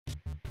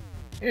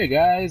Hey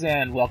guys,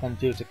 and welcome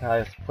to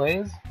Tekias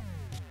Plays.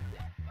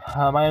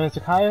 My name is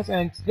Tekias,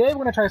 and today we're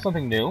going to try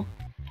something new.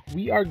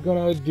 We are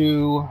going to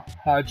do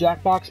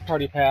Jackbox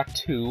Party Pack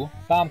 2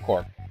 Bomb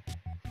Corp.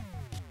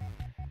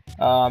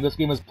 This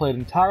game was played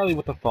entirely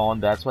with the phone,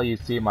 that's why you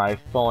see my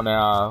phone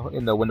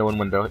in the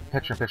window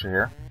picture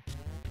here.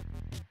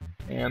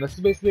 And this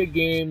is basically a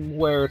game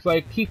where it's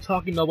like keep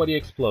talking, nobody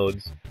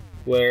explodes,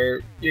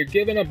 where you're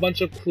given a bunch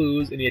of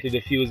clues and you have to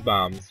defuse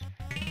bombs.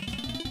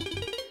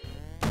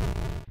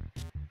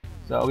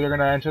 So we are going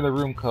to enter the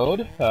room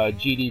code,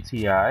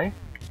 GDTI.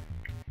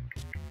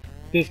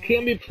 This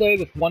can be played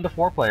with 1 to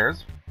 4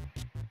 players.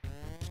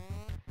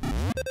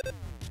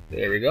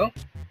 There we go.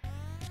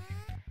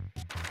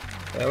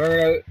 And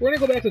we're gonna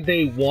go back to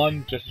day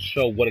 1 just to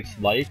show what it's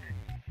like.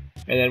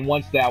 And then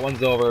once that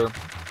one's over,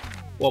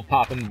 we'll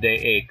pop into day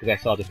 8 because I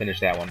still have to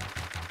finish that one.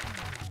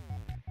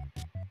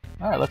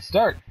 Alright, let's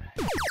start.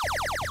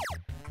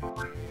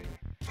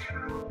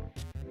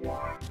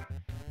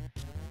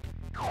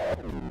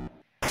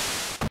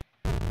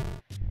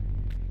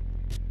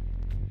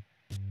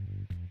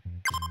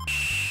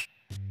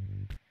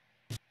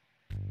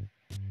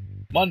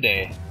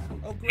 Monday,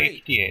 Oh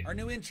great, 88. Our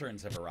new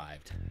interns have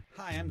arrived.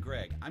 Hi, I'm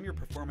Greg. I'm your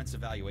performance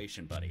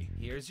evaluation buddy.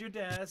 Here's your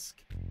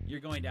desk. You're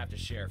going to have to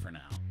share for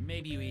now.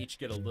 Maybe you each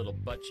get a little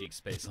butt cheek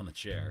space on the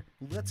chair.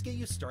 Let's get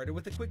you started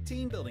with a quick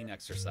team building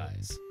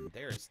exercise.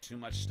 There's too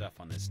much stuff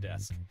on this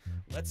desk.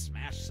 Let's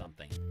smash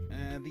something.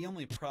 The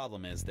only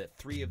problem is that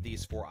 3 of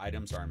these 4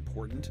 items are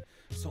important,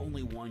 so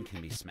only 1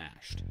 can be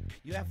smashed.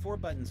 You have 4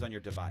 buttons on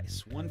your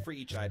device, 1 for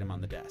each item on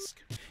the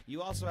desk.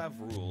 You also have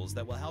rules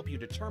that will help you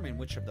determine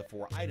which of the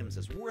 4 items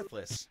is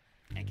worthless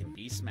and can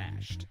be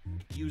smashed.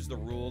 Use the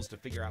rules to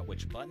figure out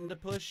which button to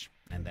push,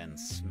 and then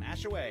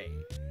smash away.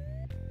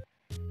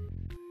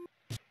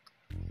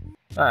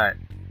 Alright,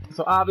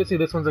 so obviously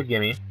this one's a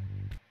gimme.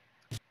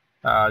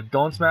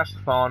 Don't smash the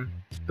phone,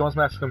 don't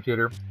smash the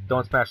computer,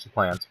 don't smash the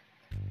plant.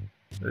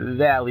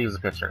 That leaves a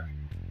picture.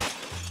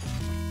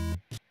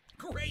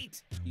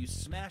 Great! You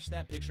smashed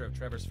that picture of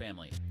Trevor's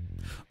family.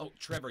 Oh,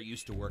 Trevor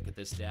used to work at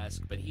this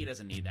desk, but he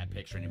doesn't need that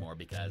picture anymore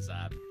because,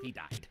 he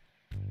died.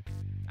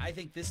 I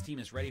think this team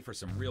is ready for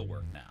some real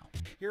work now.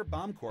 Here at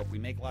Bomb Corp, we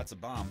make lots of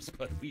bombs,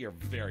 but we are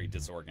very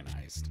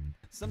disorganized.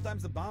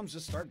 Sometimes the bombs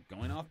just start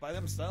going off by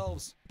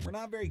themselves. We're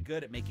not very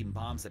good at making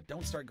bombs that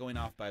don't start going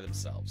off by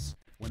themselves.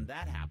 When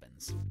that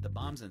happens, the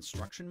bomb's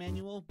instruction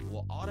manual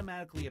will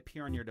automatically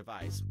appear on your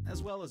device,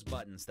 as well as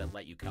buttons that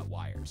let you cut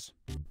wires.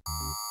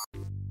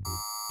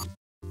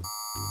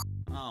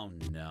 Oh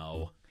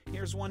no.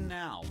 Here's one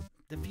now.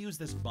 Defuse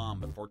this bomb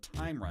before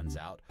time runs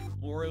out,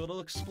 or it'll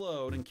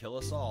explode and kill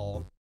us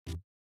all.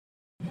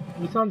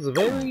 He sounds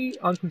very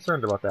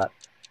unconcerned about that.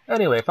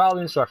 Anyway, follow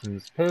the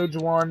instructions. Page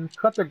 1,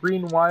 cut the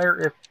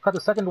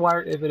second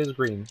wire if it is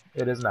green.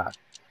 It is not.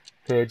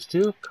 Page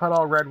 2, cut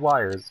all red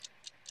wires.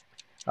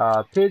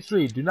 Page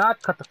 3, do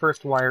not cut the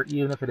first wire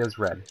even if it is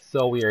red.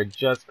 So we are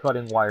just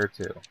cutting wire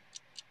 2. Make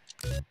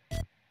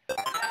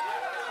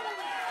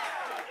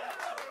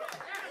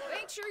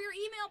sure your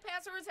email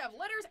passwords have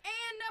letters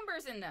and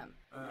numbers in them.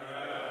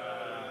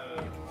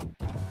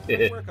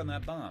 Good work on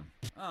that bomb.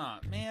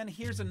 Man,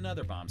 here's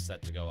another bomb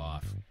set to go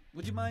off.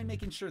 Would you mind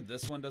making sure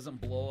this one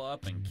doesn't blow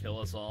up and kill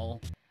us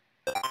all?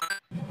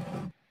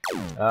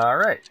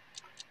 Alright.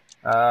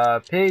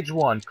 Page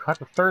 1, cut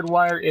the third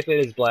wire if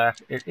it is black.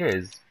 It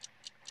is.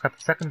 Cut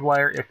the second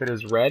wire if it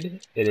is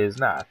red. It is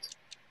not.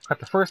 Cut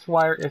the first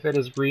wire if it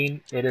is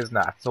green. It is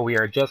not. So we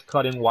are just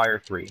cutting wire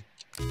 3.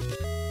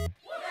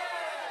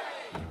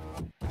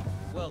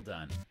 Well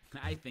done.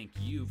 I think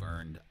you've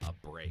earned a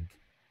break.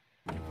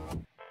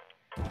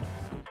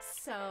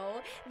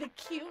 So, the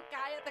cute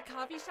guy at the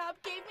coffee shop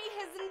gave me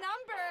his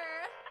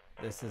number.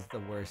 This is the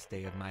worst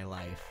day of my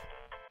life.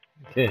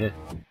 Okay,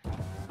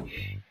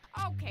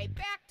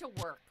 back to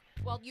work.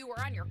 While you were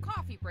on your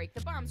coffee break,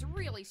 the bombs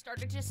really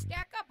started to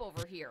stack up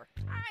over here.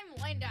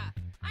 I'm Linda.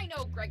 I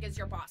know Greg is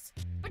your boss,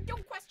 but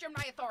don't question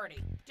my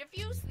authority.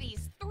 Defuse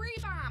these 3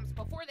 bombs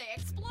before they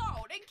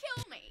explode and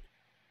kill me.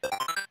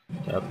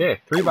 Okay,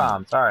 3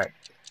 bombs. Alright.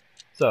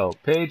 So,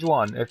 page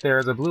 1, if there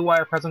is a blue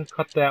wire present,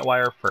 cut that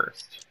wire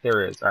first.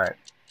 There is, alright.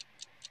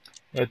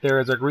 If there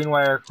is a green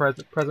wire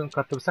present,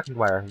 cut the second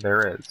wire.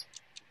 There is.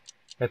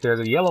 If there is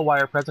a yellow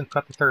wire present,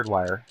 cut the third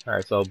wire.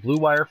 Alright, so blue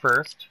wire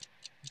first,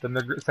 then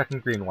the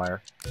second green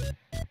wire.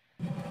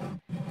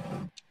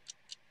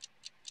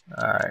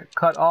 Alright,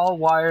 cut all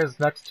wires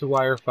next to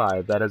wire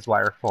 5, that is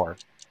wire 4.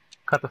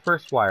 Cut the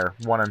first wire,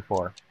 1 and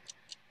 4.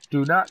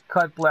 Do not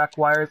cut black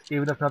wires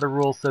even if another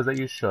rule says that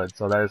you should,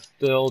 so that is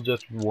still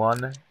just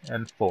 1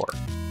 and 4.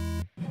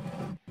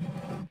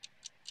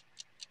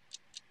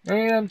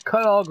 And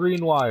cut all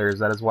green wires,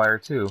 that is wire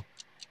 2.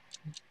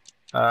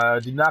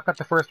 Do not cut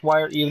the first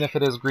wire even if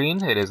it is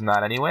green, it is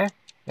not anyway.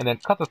 And then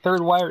cut the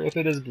third wire if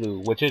it is blue,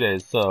 which it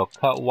is, so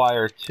cut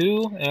wire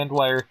 2 and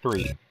wire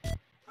 3.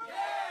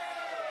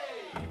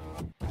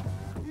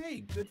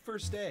 Hey, good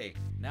first day.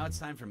 Now it's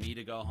time for me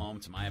to go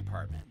home to my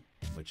apartment,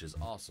 which is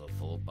also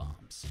full of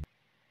bombs.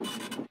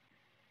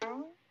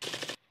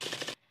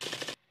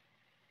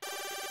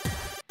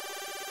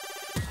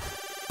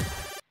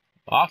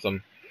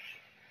 Awesome.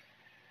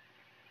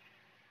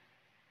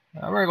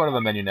 We're going to go to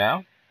the menu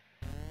now.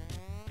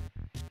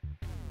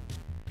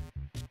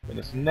 And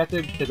it's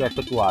connected because I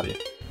put the audio.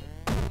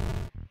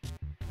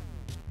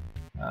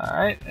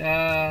 Alright,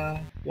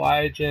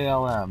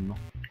 YJLM.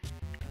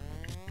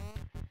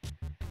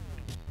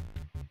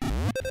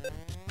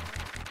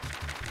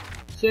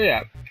 So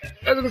yeah,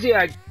 as you can see,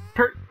 I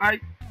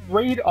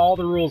read all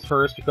the rules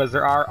first because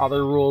there are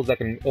other rules that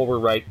can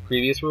overwrite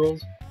previous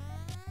rules.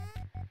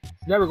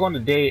 So now we're going to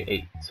day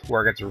 8,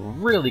 where it gets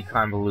really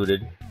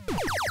convoluted.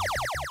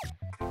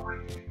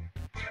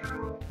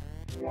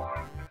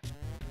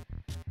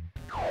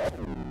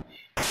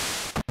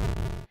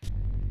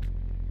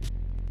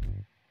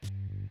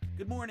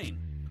 Good morning.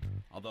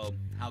 Although,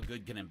 how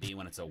good can it be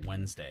when it's a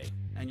Wednesday?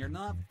 And you're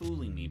not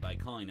fooling me by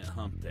calling it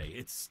hump day.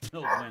 It's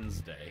still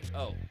Wednesday.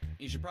 Oh,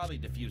 you should probably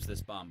defuse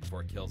this bomb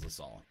before it kills us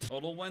all.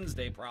 Total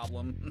Wednesday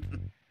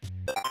problem.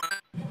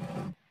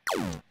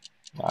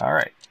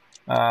 Alright.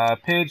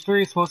 Page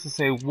 3 is supposed to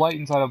say white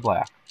inside of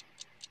black.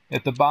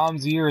 If the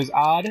bomb's year is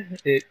odd,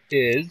 it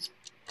is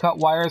cut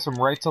wires from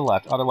right to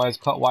left. Otherwise,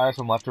 cut wires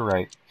from left to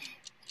right.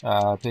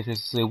 Page 3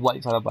 is supposed to say white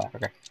inside of black.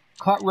 Okay.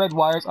 Cut red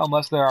wires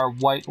unless there are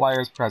white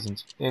wires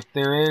present. If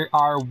there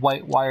are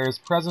white wires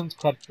present,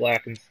 cut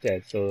black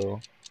instead. So,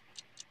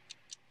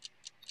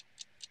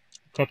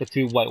 cut the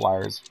 2 white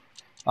wires.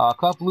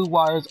 Cut blue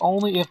wires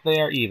only if they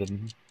are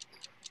even.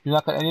 Do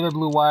not cut any other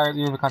blue wires,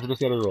 even if it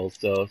contradicts the other rules.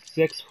 So,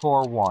 6,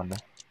 4, 1.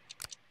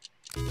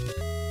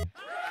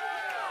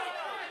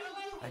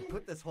 I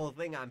put this whole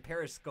thing on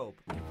Periscope.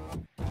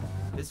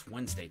 This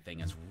Wednesday thing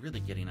is really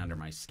getting under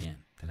my skin.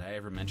 Did I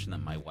ever mention that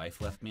my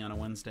wife left me on a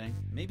Wednesday?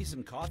 Maybe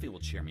some coffee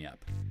will cheer me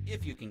up,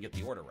 if you can get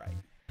the order right.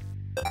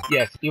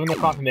 Yes, even the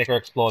coffee maker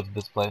explodes at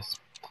this place.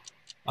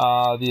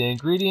 The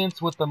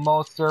ingredients with the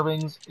most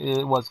servings,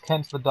 it was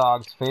Kent's the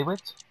dog's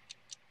favorite.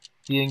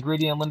 The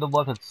ingredient Linda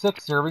loved had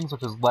 6 servings,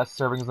 which is less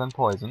servings than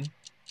poison.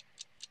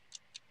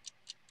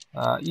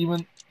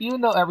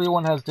 Even though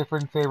everyone has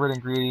different favorite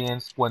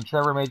ingredients, when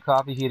Trevor made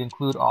coffee, he'd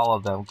include all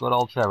of them. Good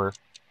old Trevor.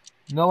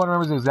 No one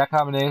remembers the exact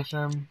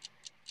combination,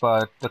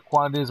 but the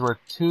quantities were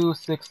 2,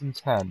 6, and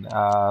 10.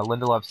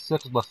 Linda loved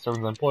 6 with less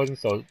servings than poison,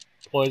 so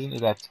poison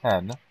is at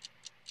 10.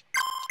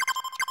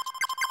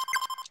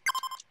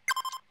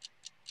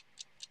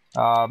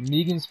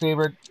 Megan's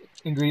favorite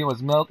ingredient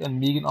was milk, and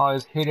Megan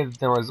always hated that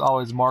there was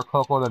always more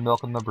cocoa than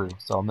milk in the brew.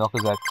 So milk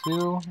is at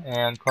 2,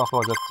 and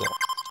cocoa is at 6.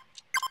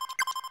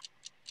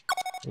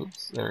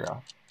 Oops, there we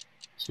go.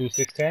 2,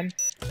 6, 10.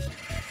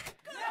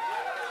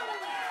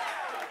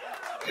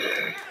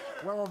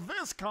 Well,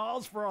 this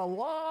calls for a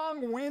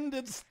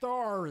long-winded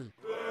story.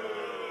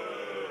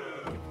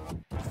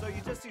 So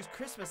you just use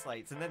Christmas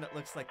lights, and then it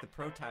looks like the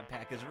proton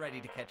pack is ready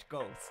to catch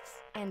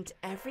ghosts. And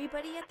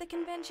everybody at the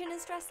convention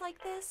is dressed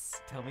like this?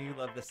 Tell me you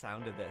love the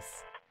sound of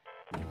this.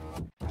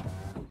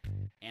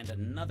 And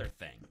another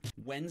thing,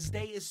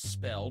 Wednesday is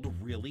spelled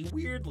really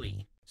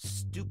weirdly.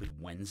 Stupid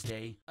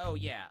Wednesday. Oh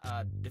yeah,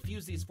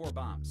 defuse these 4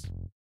 bombs.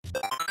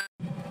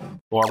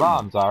 4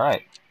 bombs,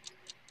 alright.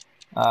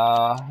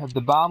 If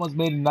the bomb was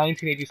made in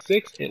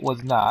 1986, it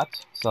was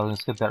not, so I'm going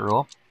to skip that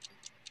rule.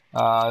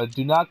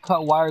 Do not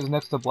cut wires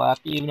next to black,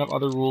 even if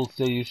other rules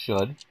say you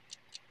should.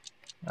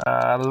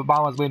 The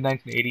bomb was made in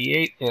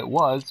 1988, it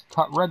was.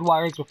 Cut red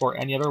wires before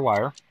any other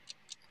wire.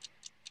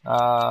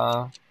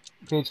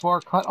 Page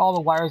 4, cut all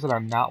the wires that are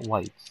not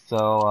white.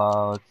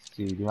 So, let's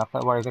see, do not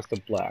cut wires next to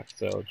black,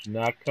 so do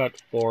not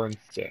cut 4 and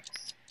 6.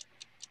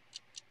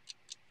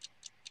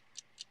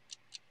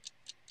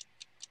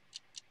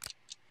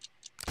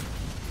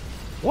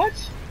 What?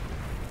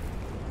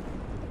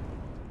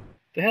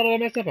 The hell did I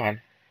mess up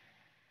on?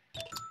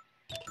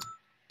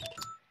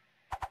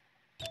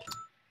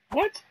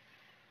 What?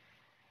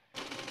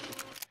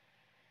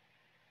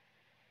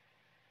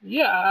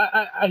 Yeah,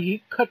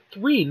 I cut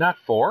 3, not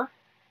 4.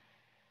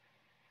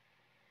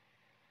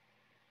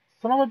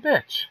 Son of a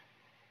bitch.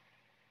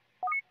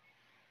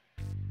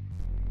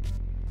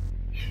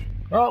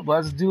 Well,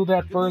 let's do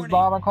that first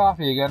bomb and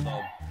coffee again.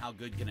 Oh, how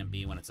good can it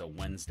be when it's a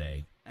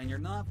Wednesday? And you're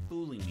not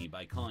fooling me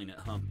by calling it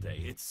hump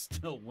day. It's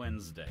still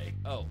Wednesday.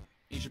 Oh,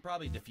 you should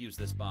probably defuse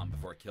this bomb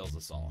before it kills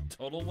us all.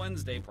 Total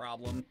Wednesday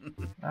problem.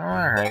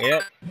 Alright,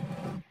 yep.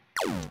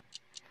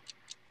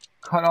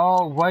 Cut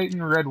all white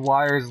and red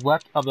wires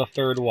left of the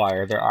 3rd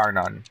wire. There are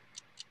none.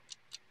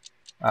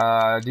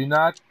 Do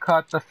not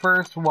cut the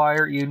 1st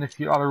wire even if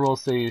your other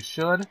rules say you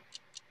should.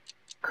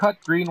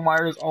 Cut green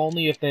wires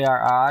only if they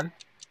are odd.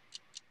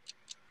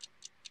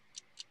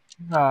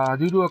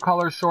 Due to a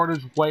color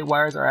shortage, white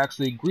wires are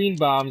actually green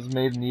bombs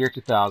made in the year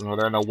 2000, where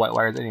there are no white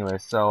wires anyway,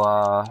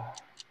 so,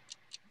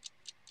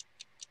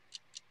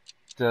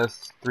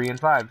 just 3 and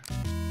 5.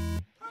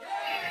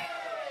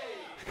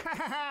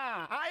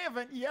 I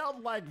haven't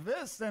yelled like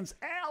this since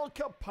Al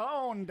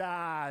Capone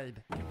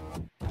died.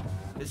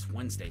 This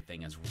Wednesday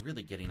thing is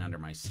really getting under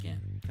my skin.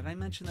 Did I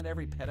mention that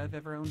every pet I've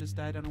ever owned has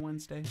died on a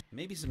Wednesday?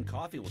 Maybe some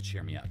coffee will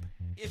cheer me up,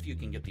 if you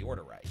can get the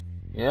order right.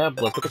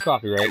 Yep, let's get the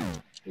coffee right.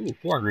 Ooh,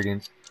 4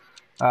 ingredients.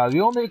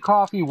 The only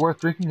coffee worth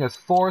drinking is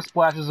 4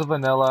 splashes of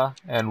vanilla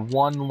and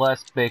 1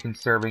 less bacon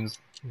servings,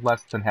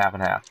 less than half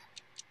and half.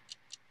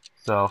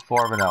 So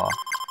 4 vanilla.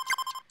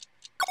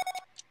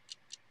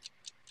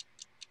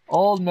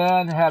 Old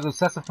man has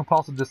obsessive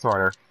compulsive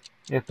disorder.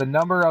 If the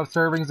number of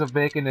servings of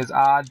bacon is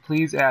odd,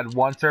 please add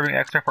 1 serving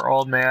extra for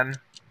old man,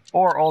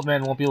 or old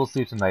man won't be able to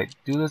sleep tonight.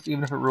 Do this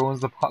even if it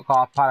ruins the pot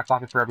of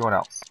coffee for everyone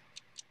else.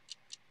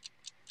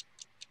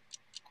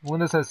 When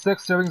this says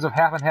 6 servings of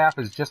half and half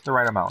is just the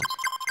right amount.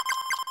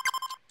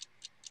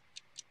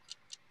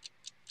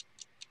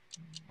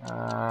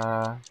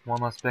 1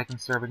 less bacon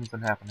servings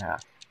than half and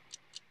half.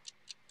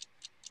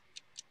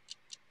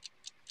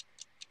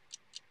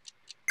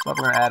 But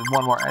we're gonna add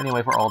 1 more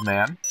anyway for old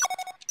man.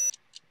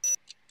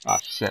 Ah,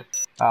 shit.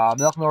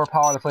 Milk can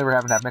overpower the flavor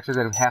half and half. Make sure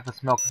there's half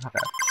this milk. Okay.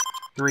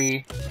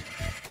 3.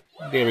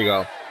 There we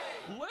go.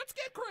 Let's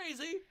get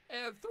crazy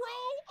and throw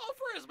a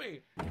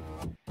frisbee.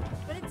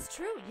 But it's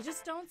true, you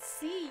just don't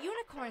see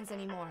unicorns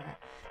anymore.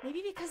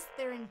 Maybe because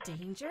they're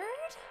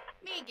endangered?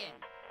 Megan,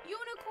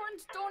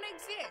 unicorns don't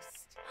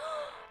exist.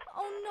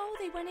 Oh no,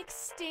 they went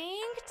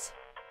extinct?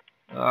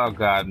 Oh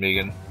god,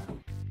 Megan.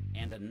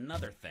 And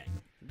another thing,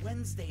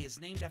 Wednesday is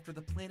named after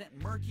the planet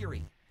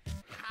Mercury.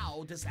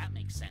 How does that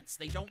make sense?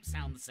 They don't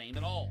sound the same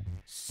at all.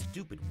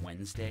 Stupid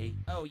Wednesday.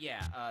 Oh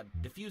yeah,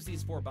 defuse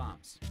these 4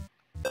 bombs.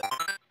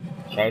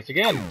 Try this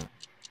again.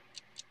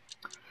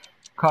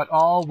 Cut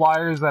all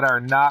wires that are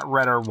not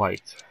red or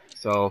white.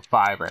 So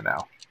 5 right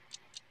now.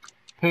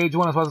 Page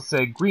 1 is supposed to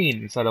say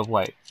green instead of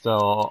white.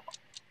 So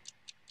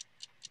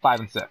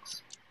 5 and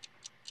 6.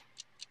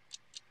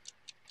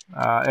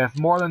 If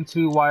more than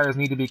 2 wires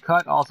need to be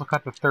cut, also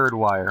cut the 3rd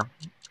wire.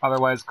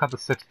 Otherwise, cut the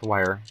 6th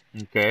wire.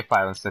 Okay,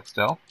 5 and 6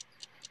 still.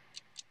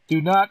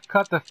 Do not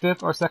cut the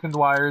 5th or 2nd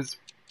wires,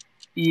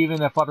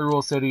 even if other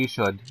rules say that you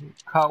should.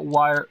 Cut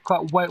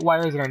white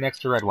wires that are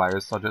next to red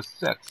wires, so just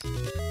 6.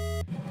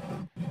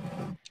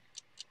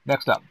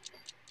 Next up.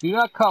 Do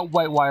not cut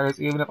white wires,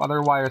 even if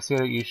other wires say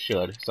that you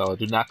should. So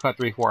do not cut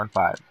 3, 4, and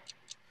 5.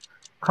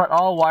 Cut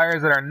all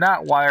wires that are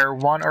not wire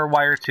 1 or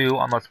wire 2,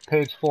 unless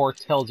page 4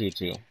 tells you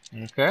to.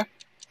 Okay?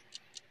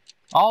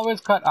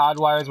 Always cut odd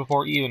wires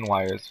before even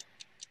wires.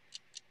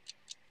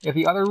 If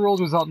the other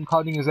rules result in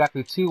cutting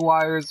exactly 2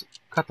 wires,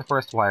 cut the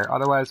 1st wire.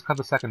 Otherwise, cut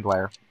the 2nd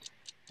wire.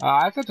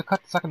 I said to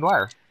cut the 2nd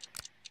wire.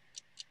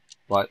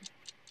 What?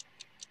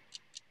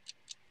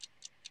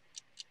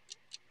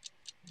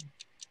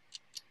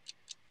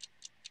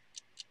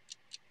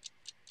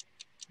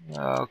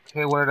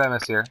 Okay, what did I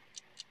miss here?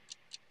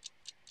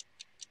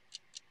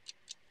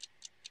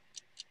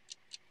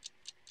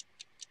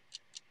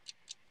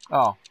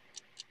 Oh,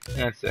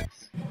 and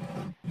 6.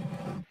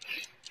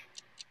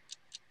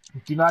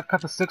 Do not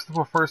cut the 6th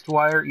or 1st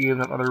wire, even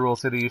if other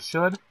rules say that you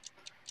should.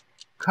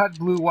 Cut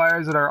blue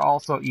wires that are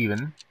also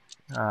even.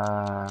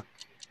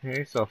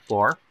 Okay, so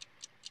 4.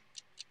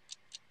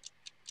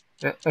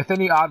 If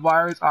any odd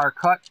wires are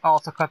cut,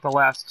 also cut the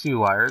last 2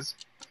 wires.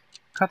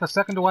 Cut the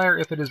 2nd wire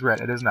if it is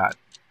red. It is not.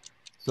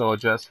 So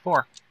just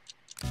 4.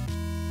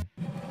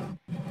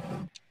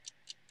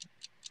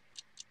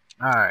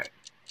 Alright.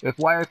 If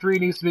wire 3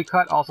 needs to be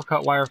cut, also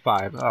cut wire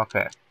 5.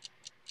 Okay.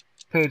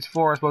 Page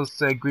 4 is supposed to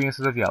say green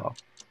instead of yellow.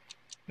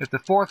 If the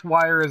 4th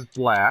wire is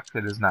black,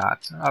 it is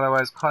not.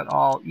 Otherwise, cut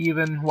all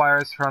even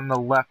wires from the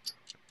left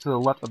to the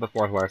left of the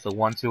 4th wire. So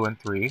 1, 2, and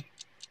 3.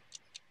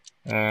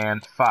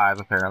 And 5,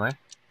 apparently.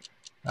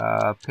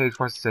 Page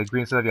 4 is to say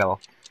green instead of yellow.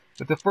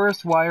 If the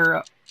 1st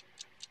wire...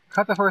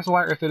 Cut the 1st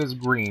wire if it is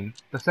green.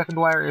 The 2nd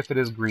wire if it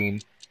is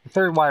green. The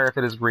 3rd wire if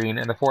it is green.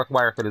 And the 4th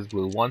wire if it is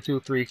blue. 1, 2,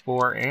 3,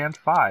 4, and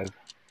 5.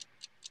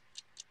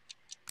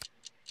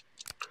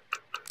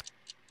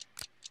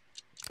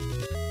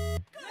 Remember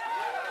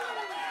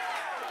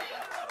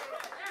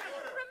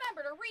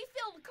to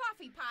refill the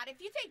coffee pot if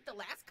you take the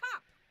last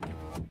cup.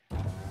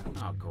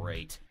 Oh,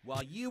 great.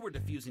 While you were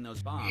defusing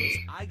those bombs,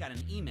 I got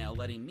an email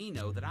letting me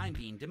know that I'm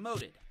being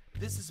demoted.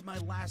 This is my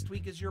last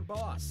week as your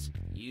boss.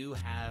 You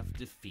have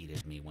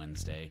defeated me,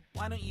 Wednesday.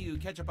 Why don't you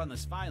catch up on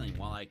this filing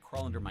while I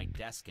crawl under my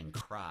desk and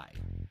cry?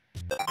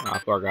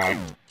 Oh, poor guy.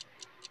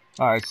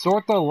 Alright,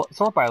 sort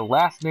by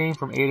last name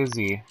from A to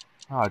Z.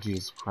 Oh,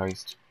 Jesus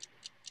Christ.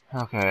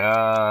 Okay,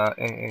 A,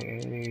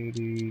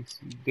 B, C,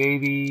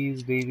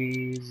 Davies.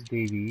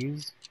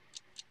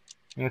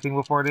 Anything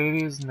before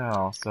Davies?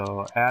 No.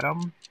 So,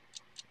 Adam,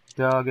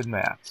 Doug, and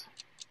Matt.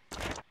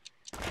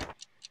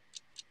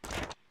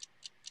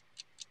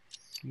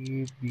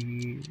 C,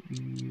 B,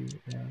 E,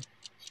 F,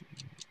 G,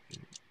 H,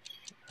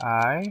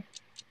 I.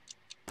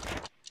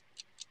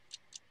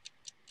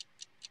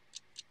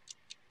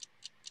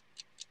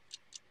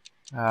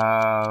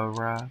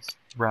 Ross,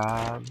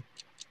 Rob.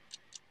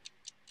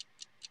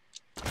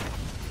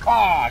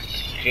 Ah,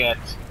 shit.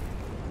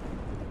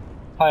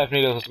 Probably if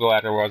needles was to go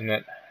after, wasn't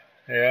it?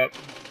 Yep.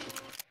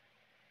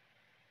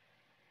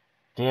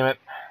 Damn it.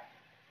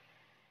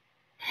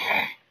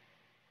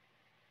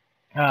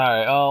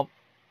 Alright, well,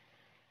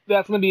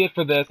 that's gonna be it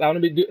for this.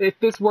 If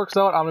this works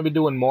out, I'm gonna be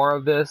doing more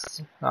of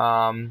this.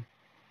 So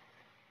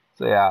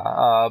So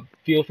yeah,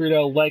 feel free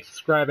to like,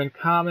 subscribe, and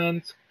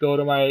comment.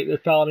 Follow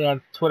me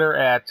on Twitter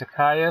at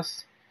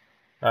Tekias.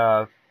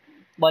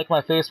 Like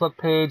my Facebook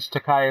page,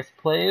 Tekias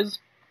Plays.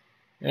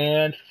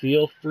 And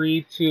feel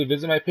free to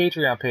visit my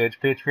Patreon page,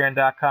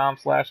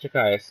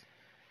 patreon.com/Tekias.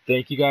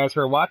 Thank you guys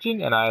for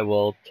watching, and I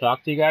will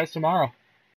talk to you guys tomorrow.